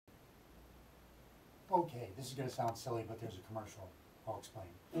Okay, this is going to sound silly, but there's a commercial. I'll explain.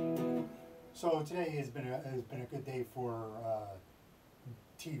 So today has been a good day for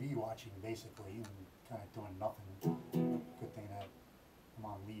TV watching, basically, and kind of doing nothing. Good thing that I'm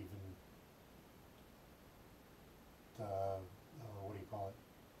on leave and what do you call it?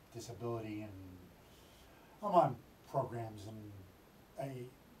 Disability, and I'm on programs, and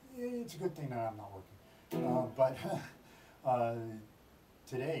it's a good thing that I'm not working. But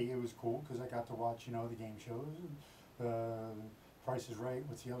today it was cool because I got to watch, you know, the game shows. Price is Right.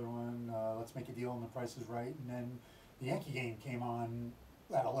 What's the other one? Let's Make a Deal and The Price is Right. And then the Yankee game came on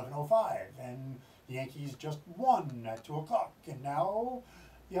at 11:05, and the Yankees just won at 2 o'clock. And now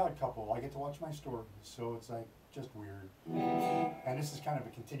the Odd Couple. I get to watch my stories, so it's like just weird. And this is kind of a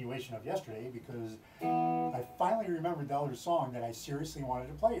continuation of yesterday because I finally remembered the other song that I seriously wanted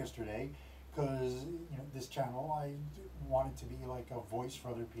to play yesterday. Because, you know, this channel, I wanted to be like a voice for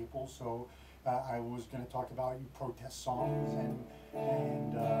other people, so I was going to talk about protest songs and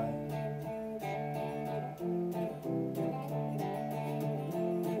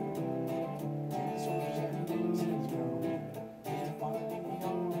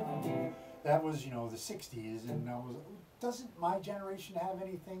that was, you know, the 60s, and I was, doesn't my generation have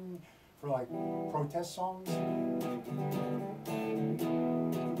anything for like protest songs?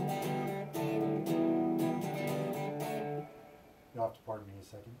 You'll have to pardon me a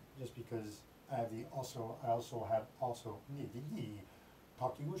second, just because I have I also have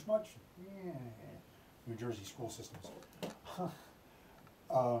talk English much? Yeah. New Jersey school systems.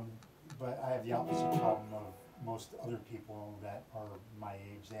 But I have the opposite problem of most other people that are my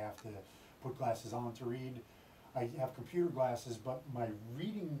age. They have to put glasses on to read. I have computer glasses, but my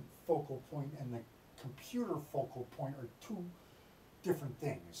reading focal point and the computer focal point are two different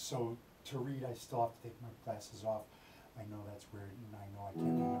things. So to read, I still have to take my glasses off. I know that's weird, and I know I can't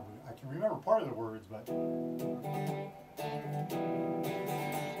remember. I can remember part of the words, but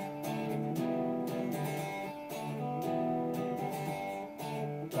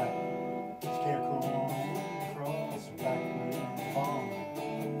Scarecrow across the back of the farm.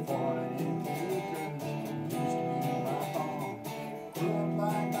 400 acres used to be my farm. Grew up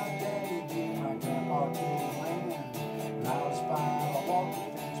like my daddy did, my grandpa to the land. When I was 5, I walked the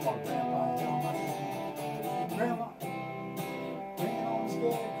fence while Grandpa held my hand. Grandma.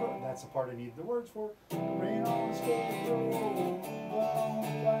 That's the part I need the words for. Rain on the Scarecrow, blown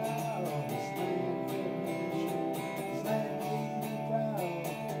clouds, slant me proud.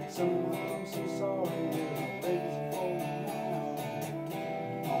 I'm so sorry, there's a lazy folk now.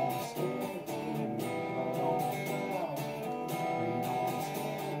 Rain on the Scarecrow, blood on the cloud. Rain on the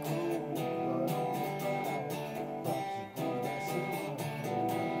Scarecrow, blood on the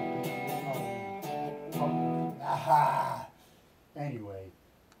cloud. Aha! Anyway.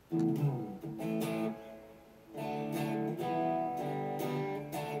 I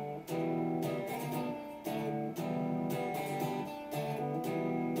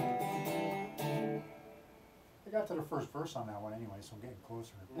got to the first verse on that one anyway, so I'm getting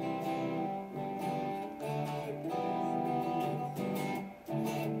closer.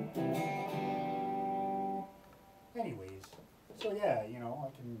 Anyways, so yeah, you know, I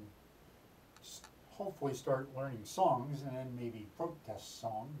can hopefully start learning songs, and then maybe protest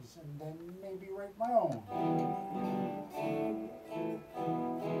songs, and then maybe write my own.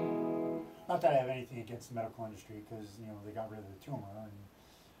 Not that I have anything against the medical industry, because, you know, they got rid of the tumor, and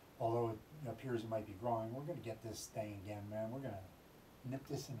although it appears it might be growing, we're going to get this thing again, man. We're going to nip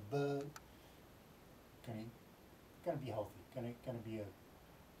this in the bud. Going to be healthy. Going to be a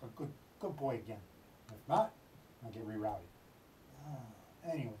good boy again. If not, I'll get rerouted.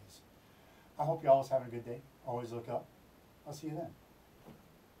 Anyways. I hope you all is having a good day. Always look up. I'll see you then.